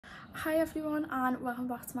Hi everyone and welcome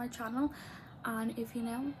back to my channel, and if you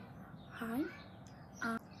know, hi.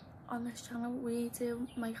 On this channel we do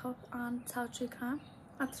makeup and tell true crime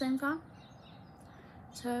at the same time.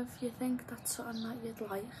 So if you think that's something that you'd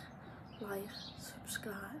like,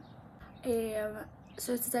 subscribe.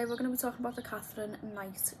 So today we're going to be talking about the Katherine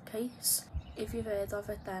Knight case. If you've heard of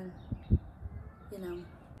it, then you know.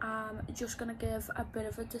 I'm just going to give a bit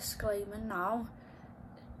of a disclaimer now.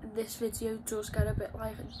 This video does get a bit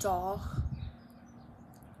dark,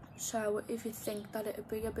 so if you think that it would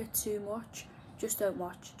be a bit too much, just don't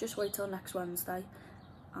watch. Just wait till next Wednesday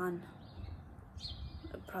and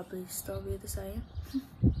it'll probably still be the same.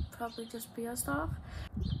 Probably just be as dark,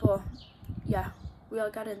 but yeah, we'll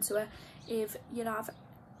get into it. If you have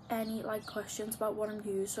any questions about what I'm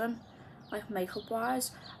using makeup wise,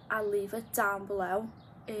 I'll leave it down below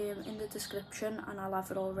in the description, and I'll have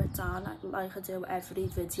it all written down like I do every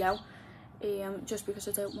video, just because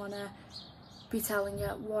I don't want to be telling you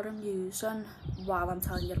what I'm using while I'm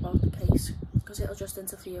telling you about the case, because it'll just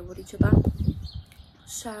interfere with each other.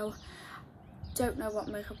 So don't know what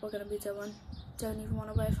makeup we're going to be doing, don't even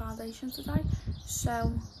want to wear foundation today,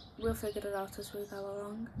 so we'll figure it out as we go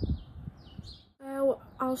along. So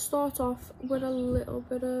I'll start off with a little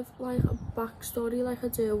bit of a backstory like I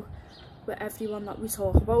do with everyone that we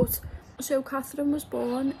talk about. So Katherine was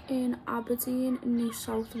born in Aberdeen, New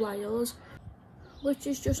South Wales, which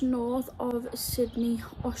is just north of Sydney,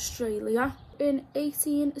 Australia. In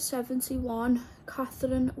 1871,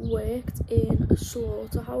 Katherine worked in a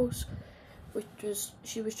slaughterhouse,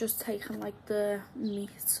 she was just taking the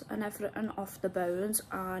meat and everything off the bones,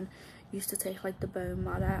 and used to take the bone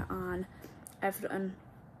marrow and everything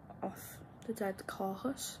off the dead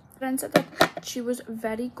carcass. Then said that she was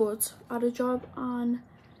very good at a job, and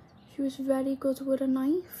she was very good with a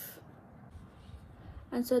knife,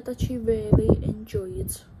 and said that she really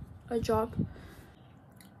enjoyed a job.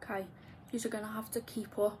 Okay, you're gonna have to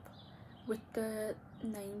keep up with the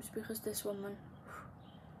names, because this woman,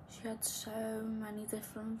 she had so many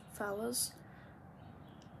different fellas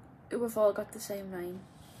who have all got the same name,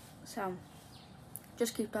 so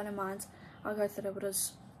just keep that in mind. I'll go through it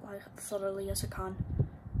as thoroughly as I can,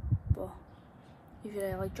 but if you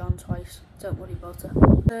hear John twice, don't worry about it.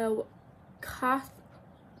 So Kath,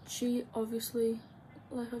 she obviously,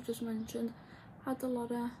 like I've just mentioned, had a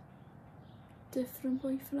lot of different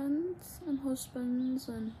boyfriends and husbands,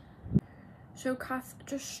 and so Kath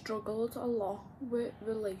just struggled a lot with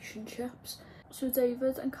relationships. So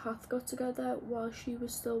David and Kath got together while she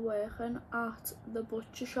was still working at the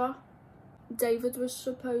butcher shop. David was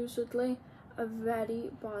supposedly a very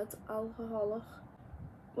bad alcoholic,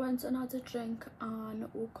 went and had a drink and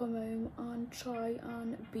would come home and try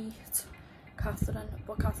and beat Katherine,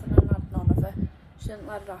 but Katherine had none of it. She didn't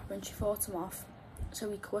let it happen, she fought him off,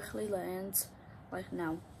 so he quickly learned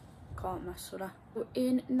no, can't mess with her.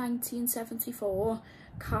 In 1974,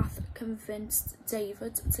 Kath convinced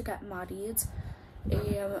David to get married,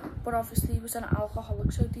 but obviously he was an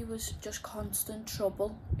alcoholic, so there was just constant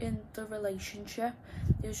trouble in the relationship.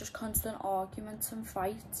 There was just constant arguments and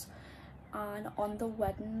fights, and on the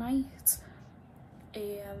wedding night,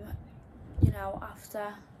 you know,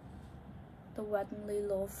 after the weddingly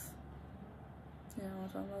love, you know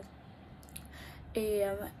what I'm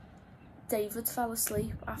like, David fell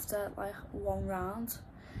asleep after one round,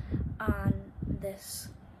 and this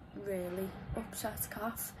really upset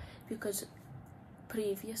Kath, because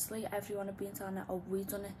previously everyone had been telling her, oh, we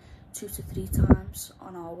done it 2 to 3 times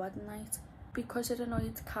on our wedding night. Because it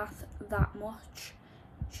annoyed Kath that much,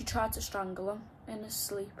 she tried to strangle him in his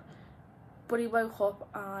sleep, but he woke up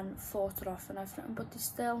and fought her off and everything, but they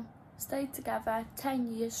still stayed together 10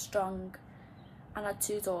 years strong and had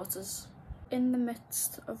 2 daughters. In the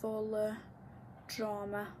midst of all the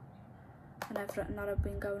drama and everything that had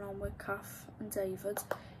been going on with Kath and David,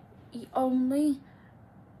 he only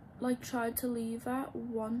tried to leave her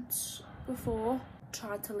once before,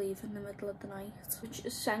 tried to leave in the middle of the night, which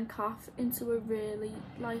sent Kath into a really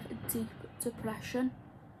deep depression.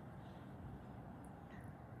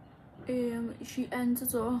 She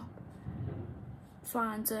ended up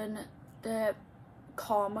finding the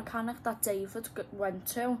car mechanic that David went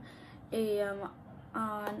to,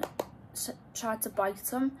 and tried to bite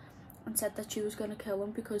him, and said that she was going to kill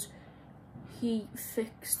him because he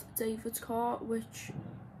fixed David's car, which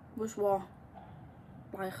was what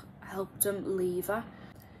helped him leave her.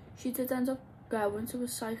 She did end up going to a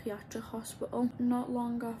psychiatric hospital not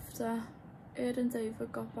long after her and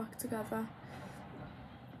David got back together,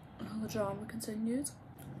 and the drama continued,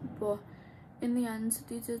 but in the end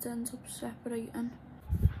they did end up separating.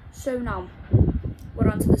 So now we're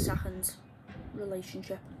on to the second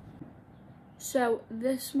relationship. So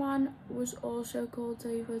this man was also called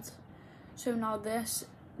David. So now this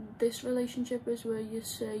relationship is where you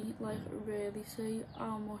see, like, really see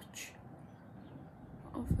how much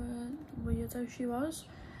of a weirdo she was.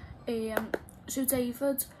 So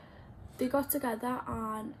David, they got together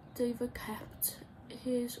and David kept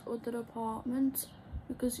his other apartment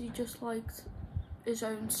because he just liked his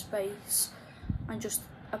own space and just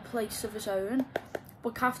a place of his own.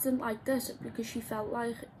 But Kath didn't like this because she felt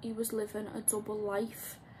like he was living a double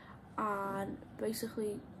life, and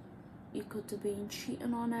basically he could have been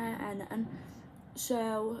cheating on her and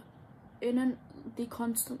so they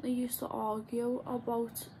constantly used to argue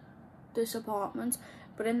about this apartment.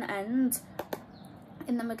 But in the end,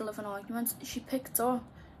 in the middle of an argument, she picked up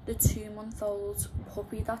the 2-month-old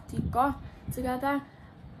puppy that they got together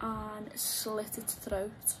and slit its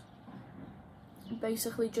throat,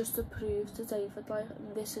 basically just to prove to David, like,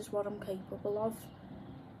 this is what I'm capable of.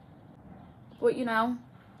 But you know,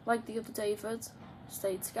 like the other David,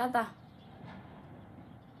 stayed together.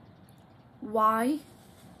 Why?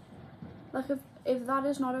 Like, if that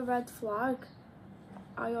is not a red flag,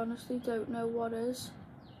 I honestly don't know what is.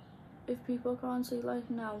 If people can't see, like,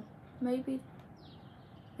 no, maybe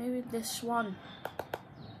this one,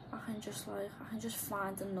 I can just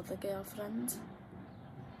find another girlfriend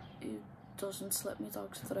who doesn't slit my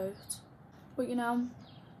dog's throat. But you know,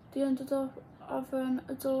 they ended up having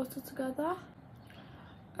a daughter together.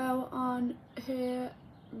 Oh, and her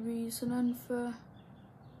reasoning for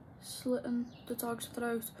slitting the dog's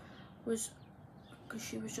throat was because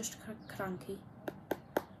she was just cranky.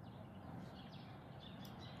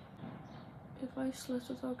 If I slit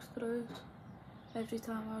a dog's throat every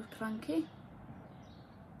time I was cranky.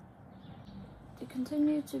 They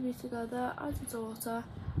continued to be together as a daughter,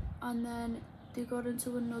 and then they got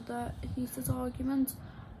into another heated argument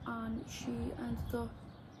and she ended up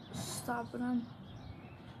stabbing him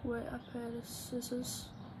with a pair of scissors.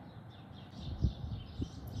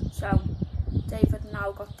 So David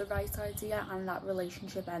now got the right idea and that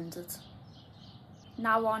relationship ended.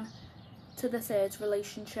 Now on to the third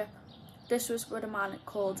relationship. This was with a man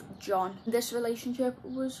called John. This relationship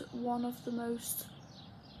was one of the most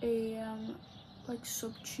like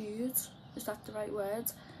subdued, is that the right word?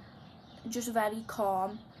 Just very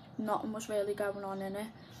calm. Nothing was really going on in it.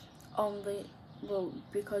 Only, well,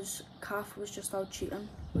 because Kath was just out cheating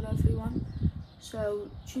with everyone. So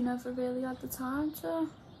she never really had the time to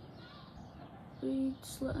be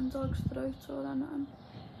slitting dogs' throats or anything.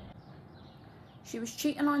 She was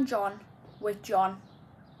cheating on John with John.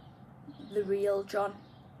 The real John.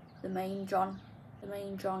 The main John. The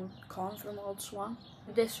main John Con from Old Swan.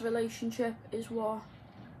 This relationship is what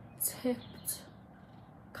tipped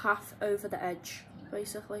Kath over the edge,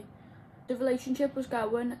 basically. The relationship was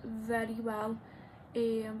going very well.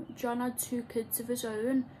 John had 2 kids of his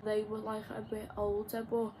own. They were like a bit older,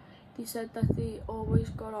 but they said that they always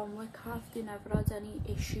got on with Kath. They never had any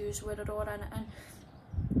issues with her or anything.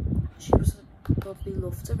 She was a godly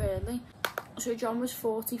love to, really. So John was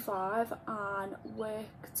 45 and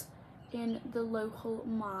worked in the local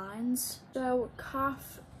mines. So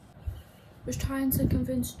Kath was trying to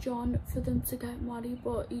convince John for them to get married,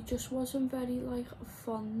 but he just wasn't very like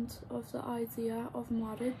fond of the idea of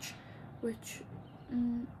marriage, which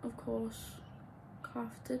of course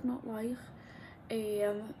Kath did not like.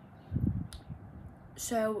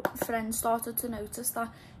 So friends started to notice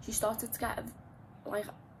that she started to get like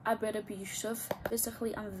a bit abusive,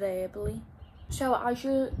 physically and verbally. So as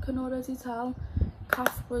you can already tell,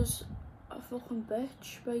 Kath was a fucking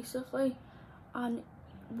bitch, basically. And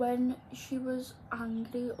when she was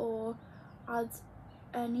angry or had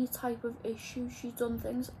any type of issue, she'd done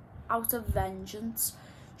things out of vengeance.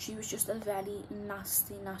 She was just a very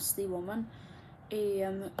nasty, nasty woman.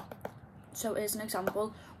 So here's an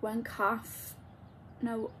example. When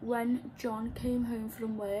John came home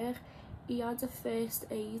from work, he had a first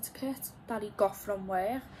aid kit that he got from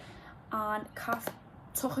work, and Kath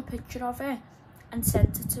took a picture of it and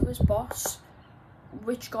sent it to his boss,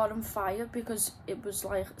 which got him fired because it was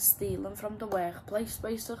like stealing from the workplace,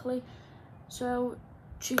 basically. So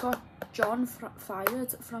she got John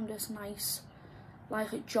fired from this nice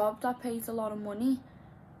like job that paid a lot of money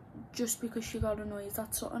just because she got annoyed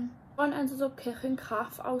at something. John ended up kicking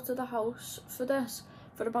Kath out of the house for this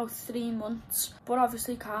for about 3 months, but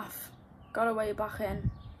obviously Kath got her way back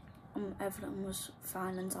in and everything was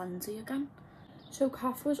fine and dandy again. So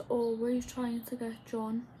Kath was always trying to get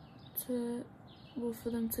John to, well, for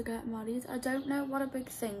them to get married. I don't know what a big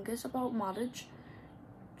thing is about marriage.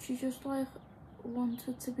 She just like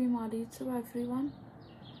wanted to be married to everyone,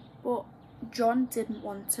 but John didn't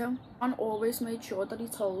want to. John always made sure that he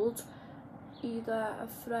told either a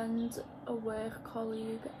friend, a work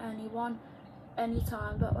colleague, anyone,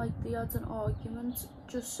 anytime that like they had an argument,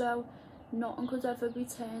 just so nothing could ever be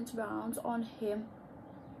turned round on him,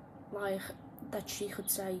 like that she could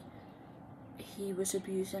say he was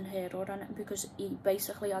abusing her or anything, because he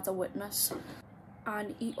basically had a witness.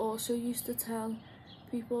 And he also used to tell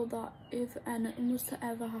people that if anything was to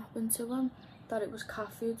ever happen to him, that it was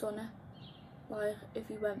Kath who done it. Like if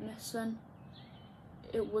he went missing,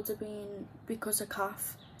 it would have been because of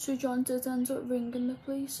Kath. So John did end up ringing the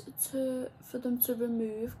police for them to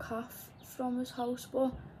remove Kath from his house,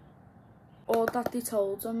 but all that they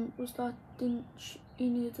told him was that he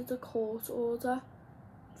needed a court order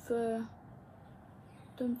for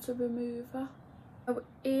them to remove her. So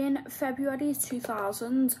in February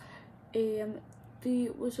 2000,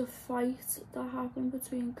 there was a fight that happened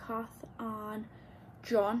between Kath and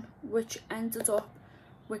John, which ended up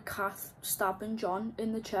with Kath stabbing John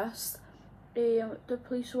in the chest. The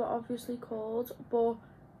police were obviously called, but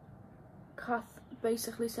Kath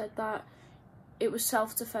basically said that it was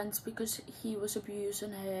self-defense because he was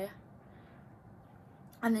abusing her,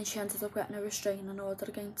 and then she ended up getting a restraining order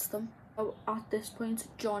against them. So at this point,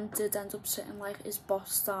 John did end up sitting like his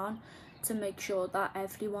boss down to make sure that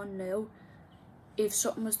everyone knew if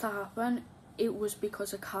something was to happen, it was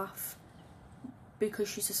because of Kath, because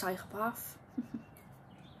she's a psychopath.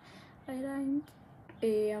 I think.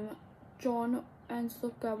 John ended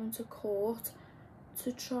up going to court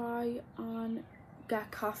to try and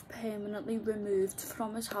get Kath permanently removed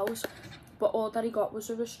from his house, but all that he got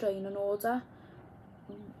was a restraining order.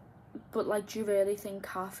 But like, do you really think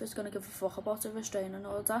Kath is gonna give a fuck about a restraining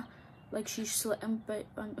order? Like, she's slitting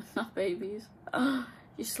not babies.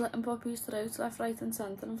 She's slitting puppies' throats left, right and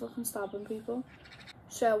centre and fucking stabbing people.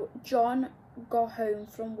 So John got home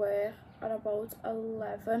from work at about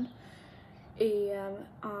 11 AM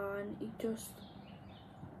and he just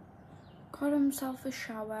got himself a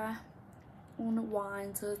shower,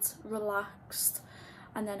 unwinded, relaxed,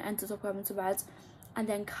 and then ended up going to bed. And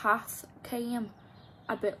then Kath came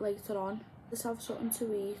a bit later on, just have something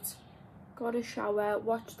to eat, got a shower,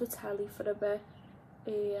 watched the telly for a bit,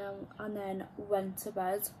 and then went to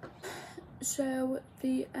bed. So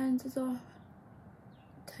they ended up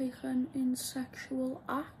taking in sexual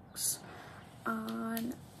acts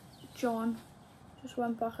and John just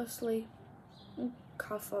went back asleep.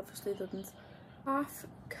 Kath obviously didn't. Kath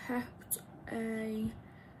kept a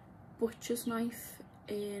butcher's knife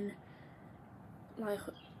in like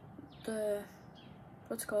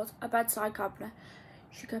what's it called, a bedside cabinet.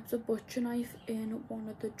 She kept a butcher knife in one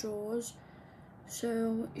of the drawers,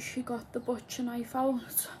 so she got the butcher knife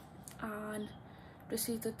out and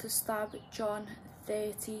proceeded to stab John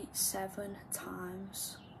 37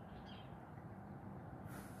 times.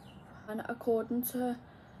 And according to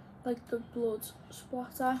like the blood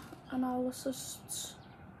splatter analysis,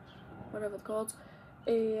 whatever it's called,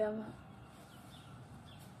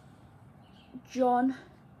 John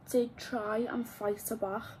did try and fight her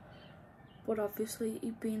back, but obviously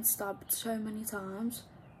he'd been stabbed so many times,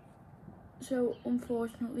 so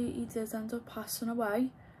unfortunately he did end up passing away.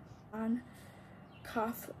 And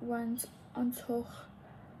Kath went and took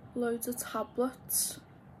loads of tablets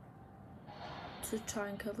to try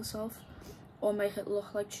and kill herself, or make it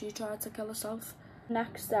look like she tried to kill herself.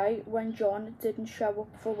 Next day, when John didn't show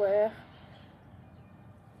up for work,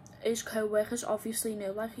 his co-workers obviously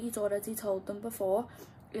knew, like he'd already told them before,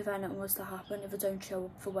 if anything was to happen, if I don't show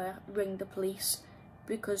up for work, ring the police,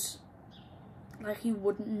 because like he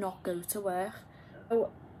wouldn't not go to work.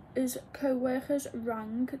 So his co-workers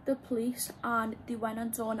rang the police and they went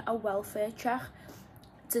and done a welfare check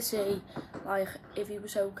to see like if he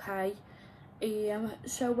was okay.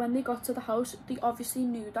 So when they got to the house, they obviously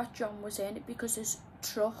knew that John was in because his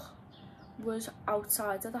truck was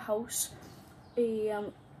outside of the house,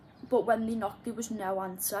 but when they knocked there was no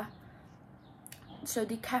answer. So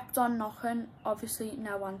they kept on knocking, obviously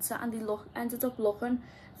no answer, and they ended up looking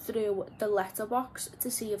through the letterbox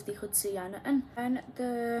to see if they could see anything. When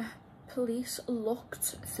the police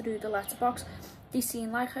looked through the letterbox, they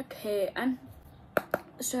seen like a curtain,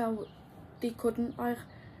 so they couldn't like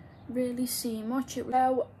really see much.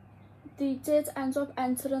 So they did end up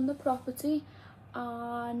entering the property,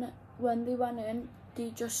 and when they went in,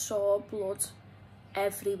 they just saw blood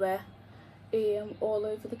everywhere. All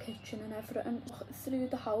over the kitchen and everything through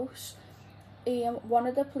the house. One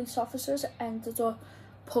of the police officers ended up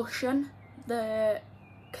pushing the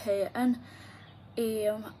curtain,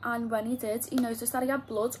 and when he did, he noticed that he had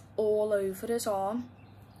blood all over his arm.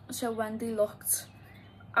 So when they looked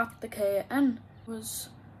at the curtain, it was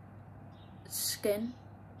skin,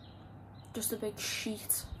 just a big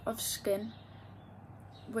sheet of skin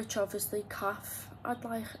which obviously Kath had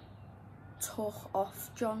like took off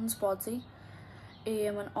John's body,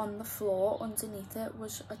 and on the floor underneath it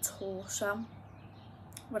was a torso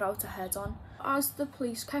without a head on. As the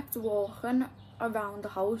police kept walking around the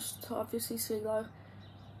house to obviously see like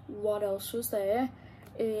what else was there,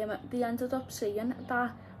 they ended up seeing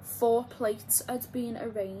that 4 plates had been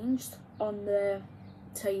arranged on the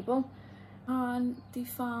table, and they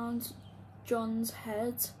found John's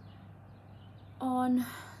head on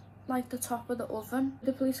like the top of the oven.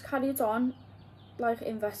 The police carried on like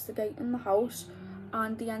investigating the house,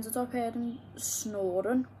 and they ended up hearing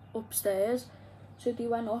snoring upstairs, so they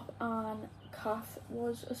went up and Kath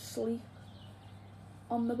was asleep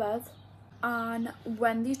on the bed, and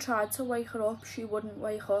when they tried to wake her up, she wouldn't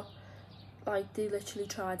wake up. Like, they literally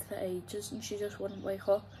tried for ages and she just wouldn't wake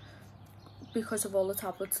up because of all the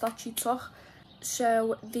tablets that she took.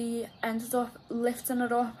 So they ended up lifting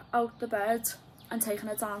her up out the bed and taking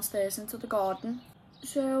her downstairs into the garden.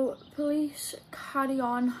 So police carry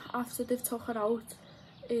on after they've took her out,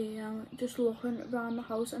 just looking around the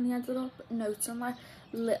house, and they ended up noticing like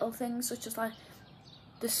little things such as like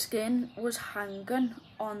the skin was hanging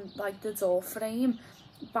on like the door frame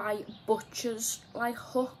by butcher's like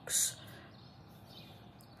hooks.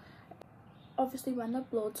 Obviously when the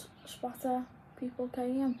blood spatter people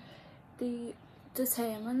came, they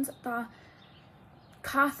determined that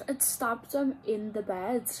Kath had stabbed him in the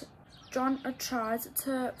bed. John had tried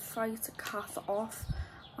to fight Kath off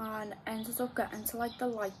and ended up getting to like the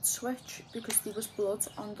light switch because there was blood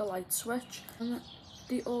on the light switch. And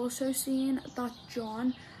they also seen that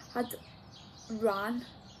John had ran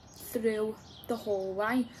through the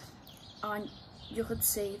hallway, and you could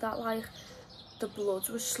see that like the blood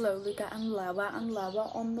was slowly getting lower and lower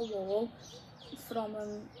on the wall from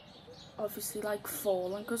him obviously like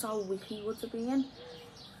falling because how weak he would have been.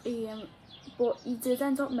 But he did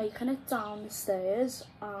end up making it down the stairs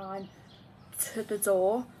and to the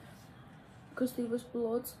door because there was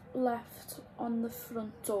blood left on the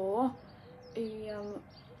front door,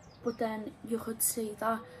 but then you could see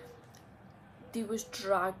that there was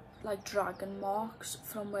dragging marks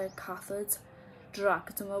from where Kath had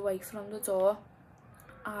dragged him away from the door.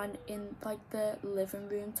 And in like the living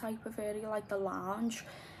room type of area, like the lounge,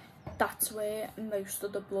 that's where most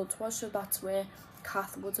of the blood was, so that's where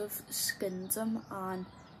Kath would have skinned him and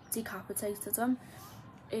decapitated him.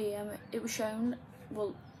 It was shown,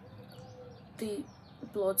 well, the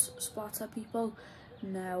blood splatter people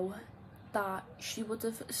know that she would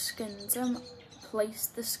have skinned him,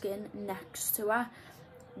 placed the skin next to her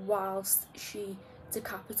whilst she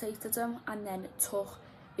decapitated him, and then took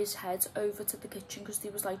his head over to the kitchen because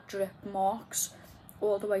there was like drip marks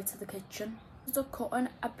all the way to the kitchen. Ended up cutting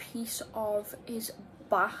a piece of his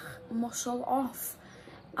back muscle off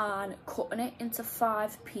and cutting it into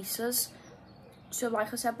 5 pieces. So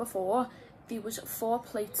like I said before, there was 4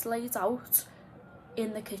 plates laid out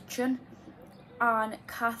in the kitchen, and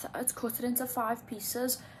Kath had cut it into 5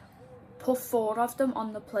 pieces, put 4 of them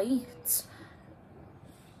on the plates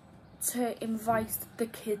to invite the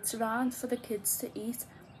kids around for the kids to eat.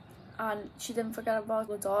 And she didn't forget about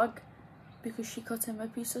the dog because she cut him a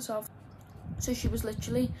pieces off. So she was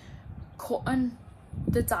literally cutting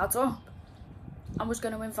the dad up and was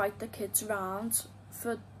going to invite the kids around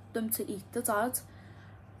for them to eat the dad.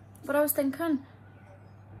 But I was thinking,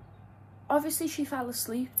 obviously she fell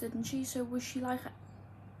asleep, didn't she? So was she like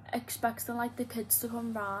expecting like the kids to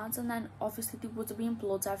come round, and then obviously there would have been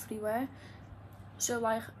blood everywhere. So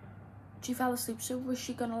like she fell asleep, so was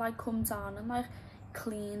she gonna like come down and like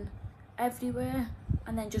clean everywhere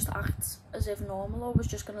and then just act as if normal, or was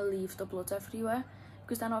just gonna leave the blood everywhere?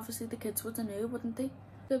 Because then obviously the kids would have knew, wouldn't they?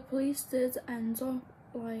 The police did end up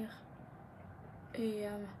like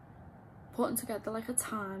putting together like a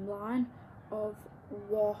timeline of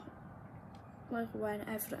what, like when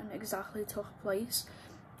everything exactly took place.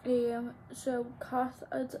 So Kath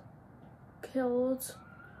had killed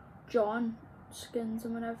John, skinned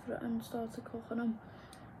him and everything, started cooking him,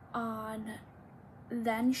 and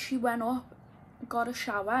then she went up, got a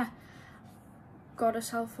shower, got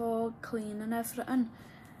herself all clean and everything,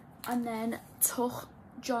 and then took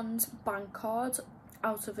John's bank card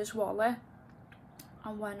out of his wallet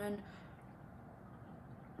and went and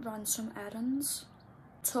ran some errands.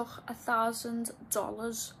 Took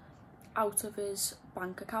 $1,000 out of his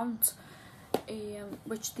bank account,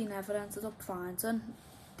 which they never ended up finding.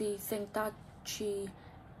 They think that she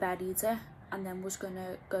buried it and then was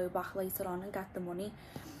gonna go back later on and get the money.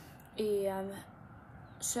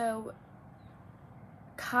 So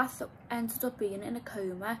Kath ended up being in a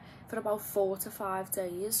coma for about 4 to 5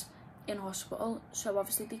 days in hospital, so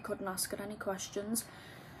obviously they couldn't ask her any questions.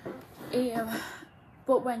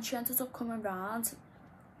 But when she ended up coming round,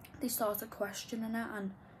 they started questioning her,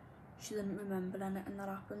 and she didn't remember anything that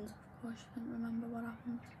happened. Of course, she didn't remember what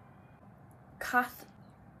happened. Kath,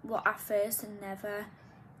 well, at first never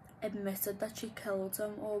admitted that she killed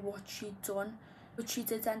him or what she'd done, but she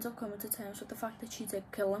did end up coming to terms with the fact that she did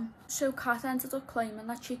kill him. So Kath ended up claiming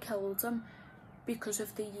that she killed him because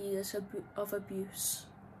of the years of abuse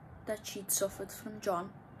that she'd suffered from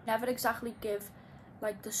John. Never exactly give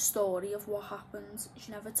like the story of what happened.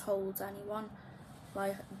 She never told anyone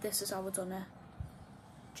like, this is how I done it.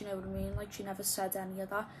 Do you know what I mean? Like, she never said any of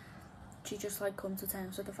that. She just like come to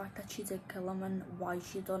terms with the fact that she did kill him and why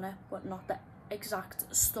she done it, but not the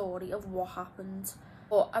exact story of what happened.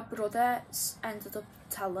 But her brother ended up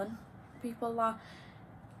telling people that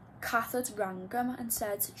Kath had rang him and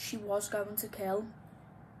said she was going to kill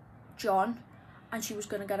John and she was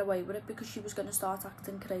going to get away with it because she was going to start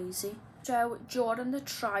acting crazy. So during the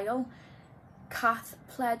trial, Kath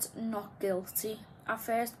pled not guilty at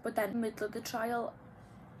first, but then in the middle of the trial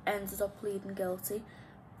ended up pleading guilty.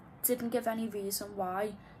 Didn't give any reason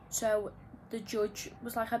why. So the judge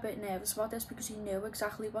was like a bit nervous about this because he knew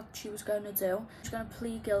exactly what she was going to do. She was going to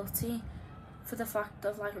plead guilty for the fact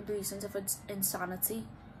of like reasons of insanity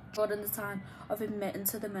during the time of admitting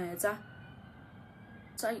to the murder.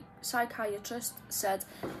 Psychiatrist said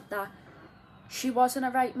that she was in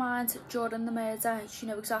her right mind during the murder. She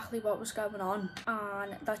knew exactly what was going on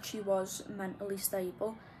and that she was mentally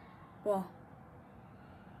stable. Well,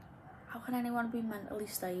 how can anyone be mentally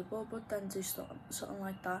stable but then do something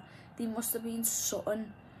like that? There must have been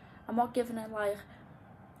something. I'm not giving it like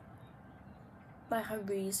a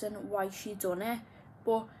reason why she done it,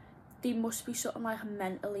 but there must be something like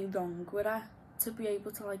mentally wrong with her to be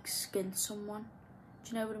able to like skin someone.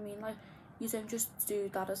 Do you know what I mean? Like, you don't just do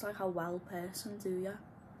that as like a well person, do you?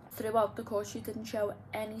 Throughout the course, she didn't show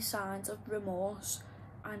any signs of remorse,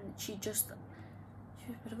 and she was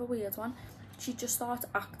a bit of a weird one. She just started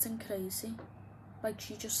acting crazy. Like,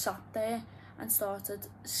 she just sat there and started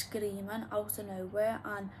screaming out of nowhere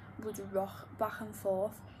and would rock back and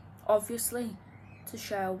forth, obviously to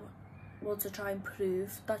try and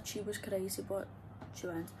prove that she was crazy, but she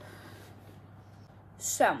went.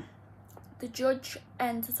 So the judge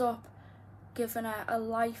ended up giving her a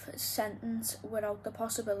life sentence without the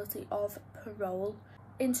possibility of parole.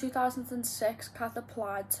 In 2006, Kath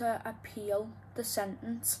applied to appeal the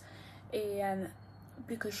sentence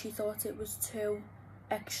because she thought it was too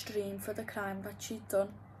extreme for the crime that she'd done.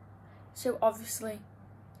 So obviously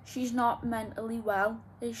she's not mentally well,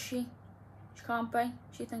 is she? She can't be.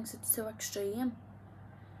 She thinks it's too extreme.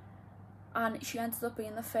 And she ended up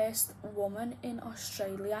being the first woman in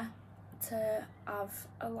Australia to have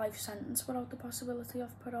a life sentence without the possibility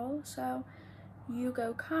of parole. So you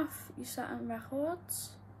go, Kath, you're setting records.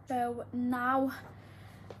 So now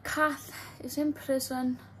Kath is in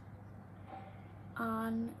prison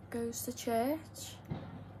and goes to church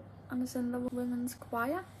and is in the women's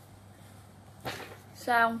choir.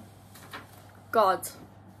 So God,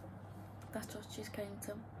 that's what she's came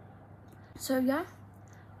to. So yeah,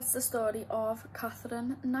 it's the story of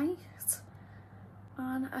Katherine Knight,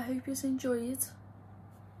 and I hope you enjoyed.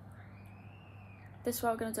 This is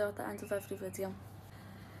what we're going to do at the end of every video.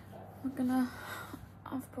 We're going to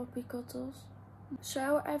have puppy cuddles.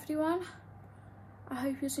 So everyone, I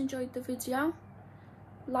hope you enjoyed the video.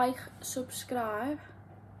 Like, subscribe,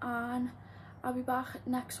 and I'll be back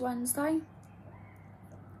next Wednesday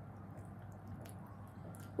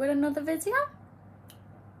with another video.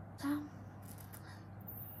 So,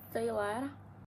 see you later.